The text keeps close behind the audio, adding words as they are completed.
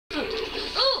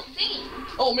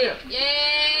Oh man.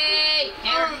 Yay!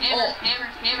 Hammer, hammer, hammer,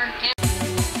 hammer, hammer.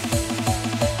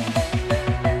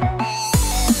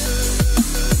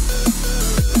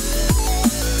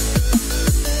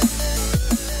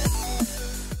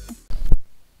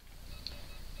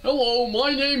 Hello,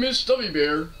 my name is Stuffie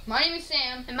Bear. My name is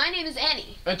Sam. And my name is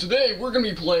Annie. And today we're going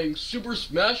to be playing Super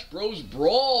Smash Bros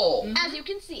Brawl. As you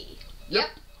can see. Yep.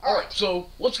 Alright, so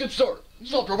let's get started.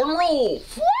 Stop, drop, and roll.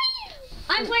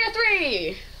 I'm player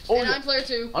 3. Oh, and yeah. I'm player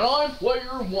 2. And I'm player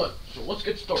 1. So let's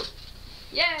get started.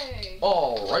 Yay!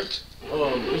 Alright.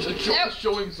 It's Nope.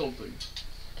 showing something.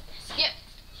 Skip.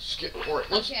 Skip. Alright,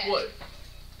 let's Okay. play.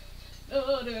 Roll.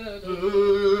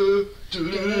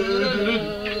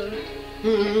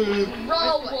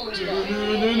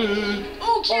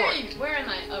 Okay. Alright. Where am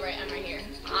I? Oh, right. I'm right here.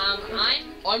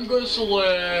 I'm gonna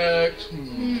select.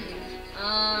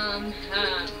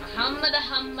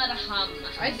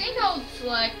 I think I'll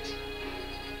select.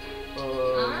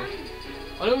 I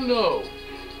don't know.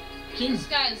 King This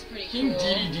guy is pretty King cool.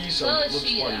 DDD So looks is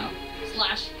she, funny. though.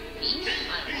 Slash B?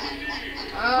 I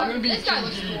don't know. I'm gonna be this guy King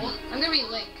looks DDD. cool. I'm gonna be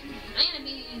Link. I'm gonna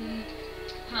be.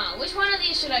 Which one of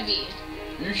these should I be?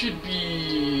 You should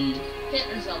be Pit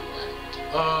or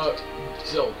Zelda?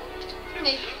 Zelda.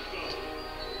 Okay.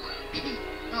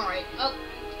 Alright. Oh.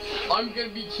 I'm gonna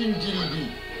be King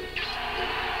DDD.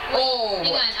 Oh.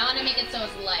 Hang on. I want to make it so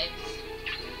it's lives.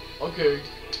 Okay.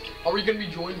 Are we gonna be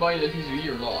joined by an NPC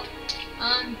or not?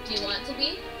 Do you want to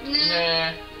be?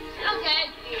 Nah.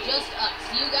 Okay. Just us.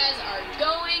 You guys are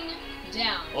going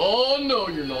down. Oh no,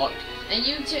 you're not. And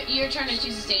you're trying to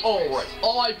choose a stage Alright, first.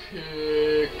 I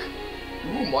pick.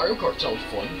 Ooh, Mario Kart sounds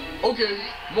fun. Okay,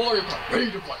 Mario Kart,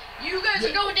 ready to fight. You guys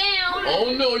are going down.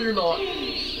 Oh no, you're not.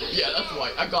 Yeah, that's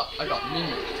right. I got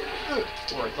minions.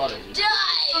 Or I thought I did.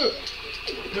 Die!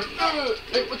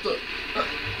 Hey, what the?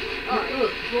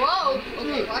 Alright. Whoa.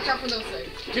 Okay, watch out for those things.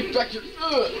 Get back here.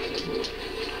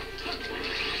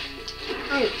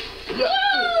 Yeah.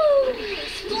 Woo!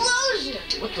 Explosion!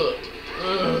 What the?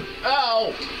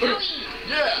 Ow! Owie!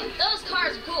 Yeah. Those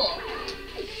cars are cool.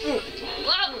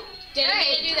 Whoa! Didn't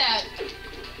mean to do that.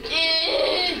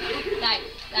 Die.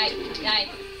 I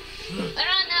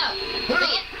don't know.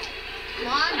 Dang it. Come on.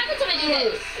 What happens when I do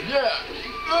this? Yeah.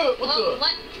 What the?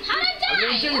 What? How did I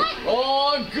die? What?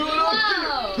 Oh, I'm gonna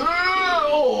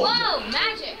Whoa. Oh. Whoa,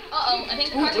 magic. Uh-oh, I think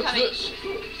the cars are What's coming. this?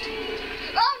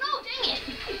 Oh, no, dang it.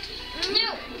 No.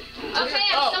 Okay,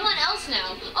 I'm someone else now.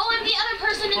 Oh, I'm the other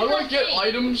person in How do the I get thing.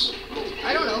 items?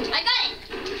 I don't know. I got it.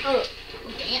 Oh,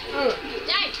 dang it.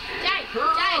 Die.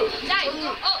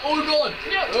 Oh god.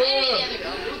 No, maybe the other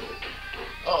girl.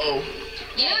 Uh-oh.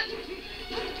 Yeah.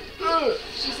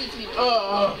 She sees me.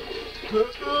 Oh, come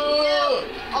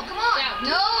on.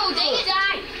 No, dang it.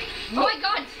 Die. Oh my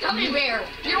god, Stuffie Bear.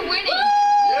 You're winning.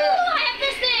 Yeah. I have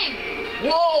this thing.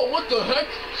 Whoa, what the heck? I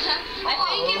think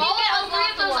if you get all 3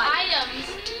 of those items,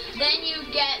 then you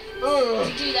get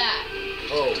to do that.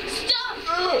 Oh. Stop!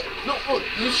 No, look,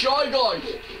 they're shy guys.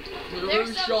 They're very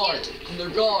so shy. cute. And they're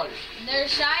guys. They're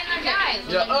shy and they're guys.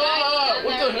 Yeah.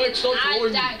 What the heck? Stop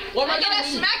throwing me. Why am I I'm gonna so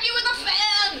mean? smack you with a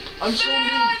fan! I'm so mean.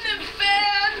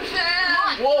 Fan!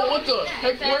 Whoa, what the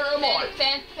heck? Where am I?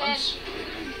 Fan.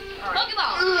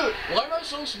 Pokeball! Why am I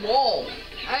so small?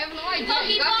 I have no idea. Oh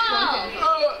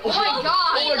Oh my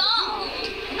god!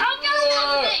 Oh god,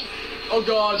 that's a thing! Oh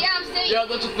god. Yeah, I'm staying. Yeah,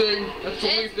 that's a thing. That's the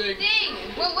only thing.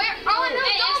 Well, where? Oh, no,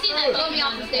 hey, I've seen that. Throw me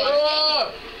off the stage.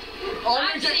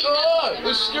 I'm gonna get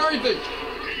the scary thing.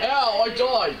 Ow, I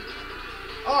died.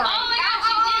 Alright. Oh my gosh,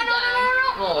 you did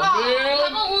die. Oh, How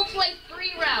man. about we'll play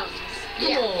 3 rounds?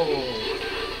 Come on.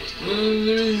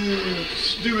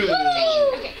 Stupid.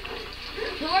 Okay.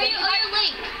 Who are you? Oh, you're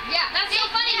Link. Yeah. That's so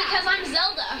funny because I'm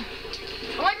Zelda.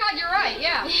 Oh my god, you're right.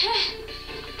 Yeah.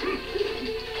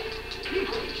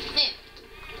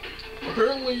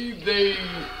 Apparently they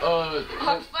are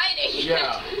fighting.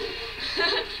 Yeah.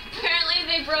 Apparently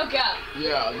they broke up.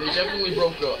 Yeah, they definitely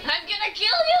broke up. I'm gonna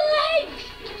kill you, Link!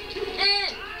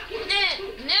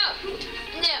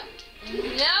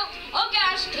 No. Oh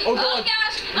gosh. Oh god.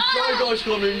 Gosh. The shy guy's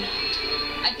coming.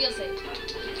 I feel safe.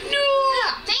 No!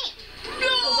 Dang it.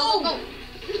 No! Go.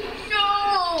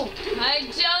 No! I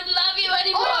don't love you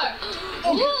anymore.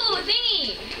 Oh. Ooh,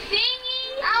 thingy.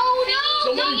 Oh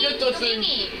no! Somebody get the thing.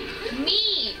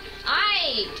 Me.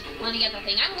 I want to get the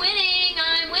thing. I'm winning.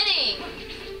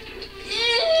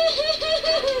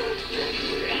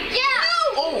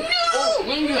 Yeah. Oh,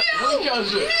 Link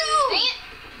has it. Dang it.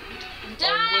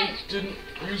 Die. Link didn't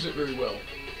use it very well.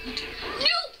 No.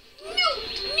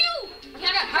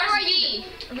 How do I use it?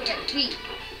 Okay, B.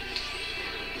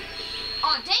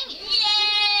 Oh, dang it.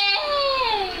 Yay.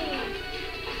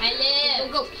 I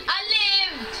live. Go. I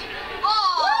live.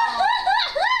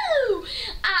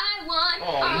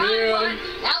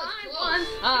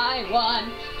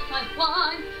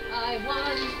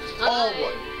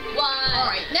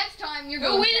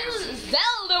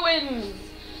 Zelda wins.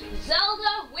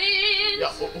 Zelda wins.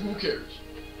 Yeah, who cares?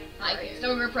 I care.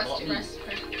 So we're press two.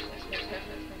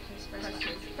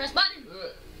 Press button.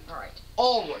 Alright.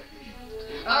 Alright.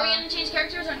 Are we gonna change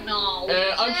characters or no?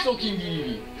 I'm still King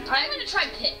DDD. I'm gonna try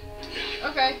Pit.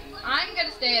 Okay. I'm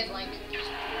gonna stay as Link.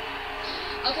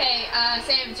 Okay,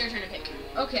 Sam, it's your turn to pick.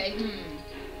 Okay.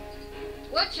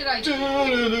 What should I do?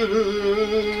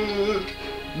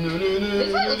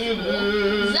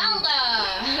 Zelda!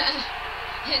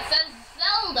 It says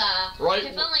Zelda. Right.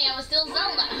 If only I was still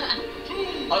Zelda.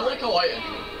 I like how I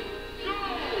enter.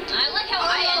 I like how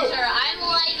I enter. I'm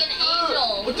like an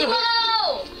angel. What the heck?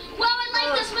 Whoa! Whoa, I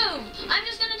like this move. I'm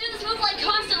just gonna do this move like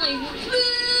constantly.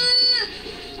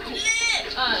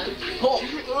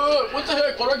 What the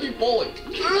heck? Why do I keep falling?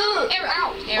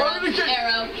 Arrow. Arrow. I'm gonna get-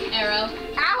 Arrow. Arrow.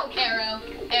 Ow! Arrow.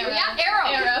 Arrow. Yeah, arrow.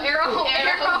 Arrow. Arrow.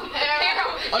 Arrow.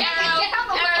 I'm- Arrow. Get out of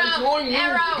the way. I'm throwing new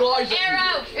Arrow. guys at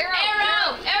Arrow. you.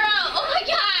 Arrow. Arrow. Oh my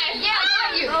god. Yeah, I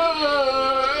got you.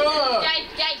 Die.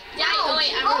 Die. Die. Oh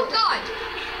wait. I'm Oh god!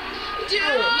 Dude. No!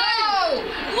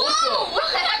 Whoa. What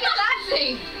the heck is that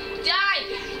thing? Die.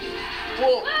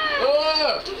 Whoa!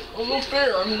 Oh, no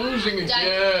fair! I'm losing Die.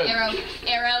 again. Arrow.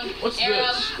 Arrow. What's Arrow.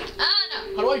 this? No.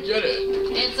 How do I get it?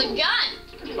 It's a gun.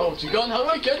 Oh, it's a gun. How do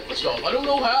I get the stuff? I don't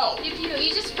know how.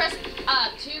 You just press 2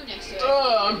 next to it.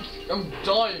 I'm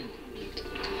dying.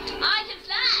 I can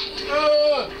fly.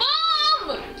 Boom!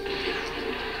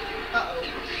 Uh-oh.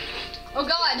 Oh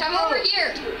god, I'm over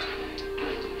here!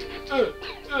 What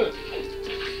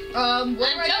I'm do I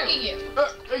do? joking you.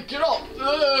 Hey, get off!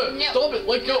 Stop it!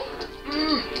 Let go!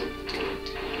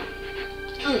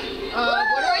 What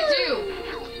do I do?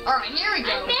 Alright, here we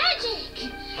go.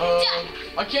 Magic.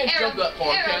 I can't jump that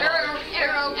far, can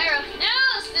Arrow. No,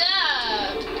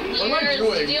 stop. What am I You're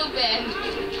doing? stupid.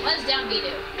 What does down B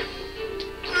do?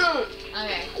 I?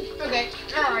 Okay. Okay,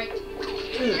 alright.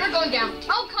 You're going down.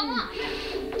 Oh, come on.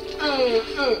 I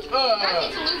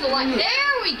need to lose a life.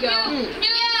 There we go.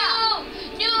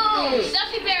 No.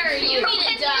 Stuffie Bear, you need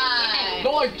to die.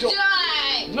 No, I don't.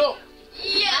 Die. No!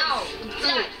 Yes. Ow.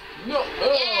 Die. No!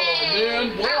 Yay.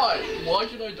 Man, why? Why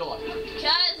should I die?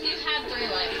 Because you have 3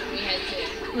 lives. We had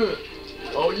 2.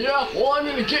 Oh yeah? Well, I'm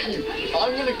gonna get you.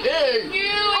 I'm gonna get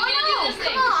you. Oh no, this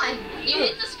thing. come on. You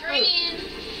hit the screen.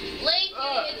 Link, you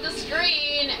hit the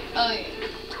screen. Okay.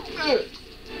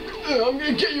 I'm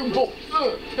gonna get you both.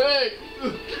 Hey.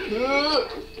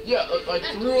 Yeah, I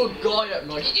threw a guy at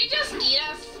my. Did you just eat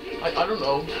us? I don't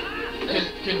know.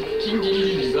 Can King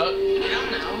DDD do that? I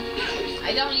don't know. I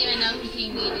don't even know who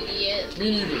King DDD is. Me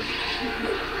neither.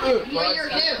 Well, you're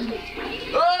him.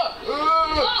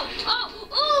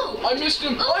 Oh! I missed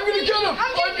him. I'm gonna get him.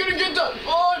 I'm gonna get that.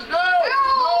 Oh no!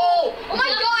 Oh No! my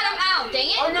god, I'm out. Dang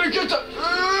it! I'm gonna get that.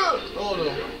 Oh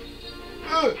no.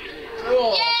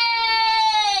 Oh. Yay!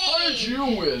 How did you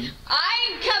win?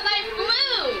 Because I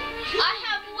flew. I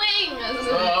have wings.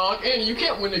 Annie, you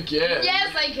can't win again.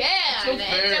 Yes, I can. So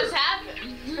fair. It just happened.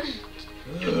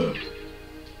 Ugh,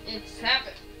 It just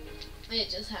happened.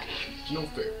 it's no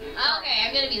fair. Okay,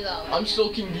 I'm gonna be Zelda. I'm still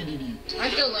King DDD. I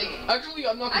feel like Actually,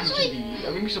 I'm not gonna be King DDD.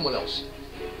 I'm gonna be someone else.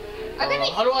 I'm gonna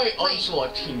be. How do I Wait.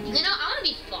 unselect King You DDD? know, I wanna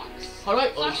be Fox. How do I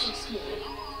Fox looks cool.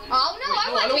 Oh no, I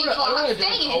want to be I don't Fox. want I'm a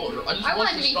different staying. color. I just I want want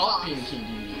to to be stop Fox. being King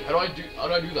DDD. How do I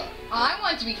do that? I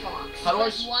want to be Fox. How do I?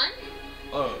 Press 1?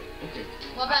 Okay.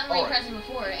 What about when you Alright. pressing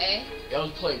before, eh? Yeah, I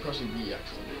was pressing B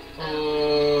actually.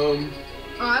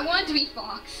 I want to be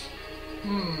Fox.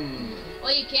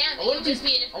 Well, you can, I but want you to just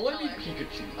be a I different want to color. be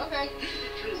Pikachu. Okay.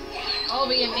 I'll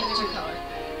be a Pikachu color.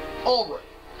 All right.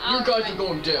 You guys Alright. are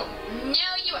going down.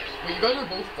 No, you are. Wait, you guys are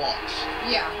both Fox.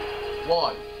 Yeah.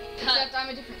 Why? Except I'm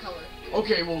a different color.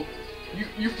 Okay, well,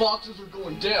 you foxes are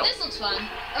going down. This looks fun.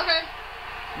 Okay.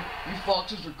 You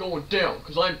foxes are going down,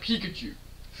 because I'm Pikachu,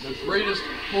 the greatest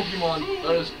Pokemon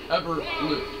that has ever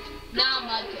lived. Now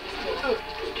Mudkip's cool.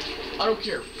 I don't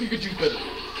care. Pikachu's better.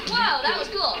 Whoa, that was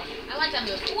cool. I like that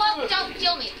move. Whoa, don't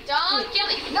kill me. Don't kill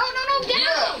me. No.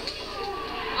 Yeah.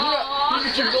 Yeah,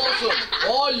 Pikachu's awesome.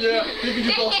 Oh yeah,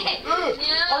 Pikachu's awesome.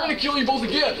 I'm gonna kill you both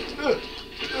again. Ooh,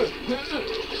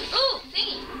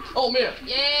 thingy. Oh man.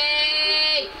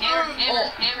 Yay! Hammer.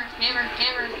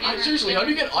 Seriously, how do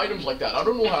you get items like that? I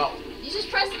don't know how. You just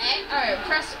press A, or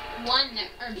press 1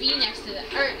 or B next to that.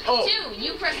 Or 2.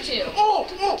 You press 2. Oh,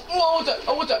 I want that.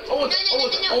 I want that. I want that. I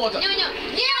want that. I want that. No.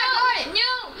 Yeah, I got it.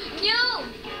 No.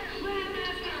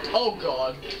 Oh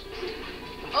god.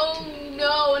 Oh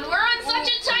no, and we're on such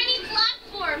a tiny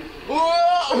platform.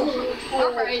 Whoa!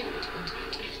 Alright.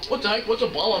 What the heck? What's a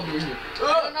bomb I'm doing here? I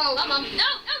don't know. No.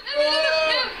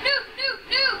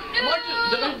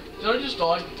 Did I just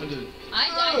die? I did. I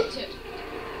died too.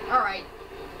 Alright.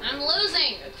 I'm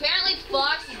losing. Apparently,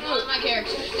 Fox is one of my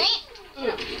characters. I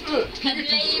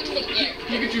blame the character.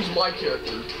 Pikachu's my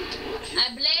character.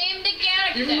 I blame the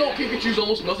character. Even though Pikachu's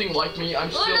almost nothing like me,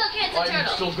 I'm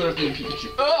still good at being Pikachu.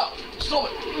 Ah! Stop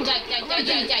it! You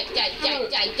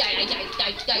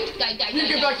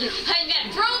get back here! I'm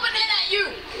gonna throw a banana at you!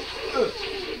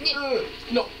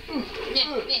 No.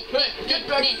 Get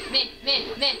back!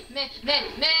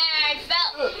 I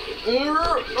fell!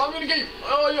 I'm gonna get you!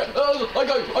 Oh yeah! I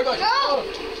got you!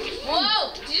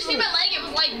 Whoa! Did you see my leg? It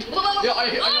was like... Yeah, I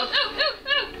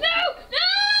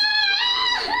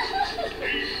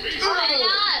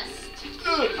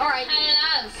Alright.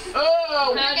 I lost.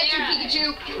 Oh! Can I get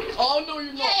you, Pikachu? Oh no,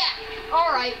 you're not! Yeah.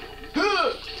 Alright.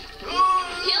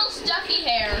 Kill Stuffie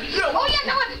hair. Yeah. Oh yeah,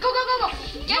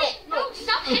 go. Get it. No,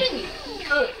 stop hitting me.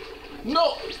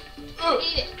 No!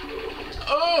 Eat it.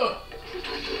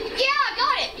 Yeah, I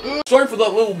got it. Sorry for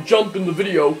that little jump in the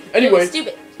video. Anyway,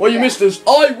 Stupid. what you missed is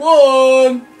I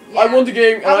won! Yeah. I won the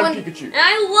game and I'm won. Pikachu. And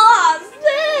I lost.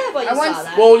 But you I won. saw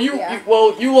that. Well,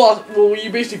 you lost. Well, you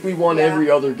basically won every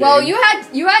other game. Well, you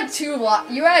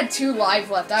had two lives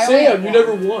left. I only Sam, had you one.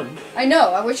 never won. I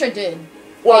know. I wish I did.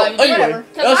 Well, Whatever. anyway,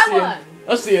 that's the end.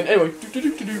 That's the end. Anyway,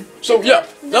 so yeah,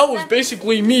 that was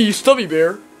basically me, Stubby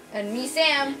Bear, And me,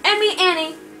 Sam. And me,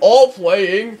 Annie. all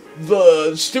playing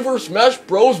the Super Smash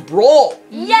Bros Brawl.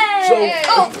 Yay! So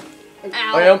Oh.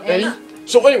 I am Eddie.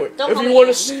 So anyway, Don't if call you me want to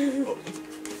Ann. see,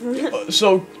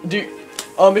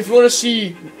 if you want to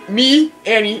see me,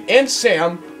 Annie, and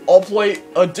Sam all play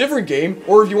a different game,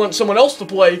 or if you want someone else to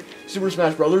play Super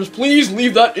Smash Brothers, please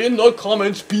leave that in the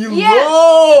comments below.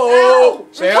 Ow.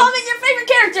 Sam? Comment your favorite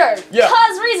character. Yeah.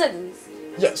 Cause reasons.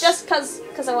 Yes. Just cause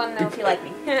I want to know if you like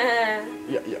me. Yeah.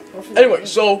 Anyway,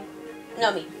 so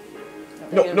No, me.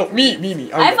 no,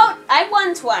 me. I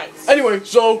won twice. Anyway,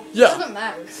 so It yeah, doesn't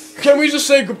matter. can we just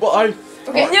say goodbye?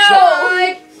 Okay. Alright, No.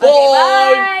 so-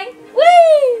 Bye. Okay, bye.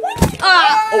 Whee!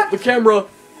 Ah. Oh, the camera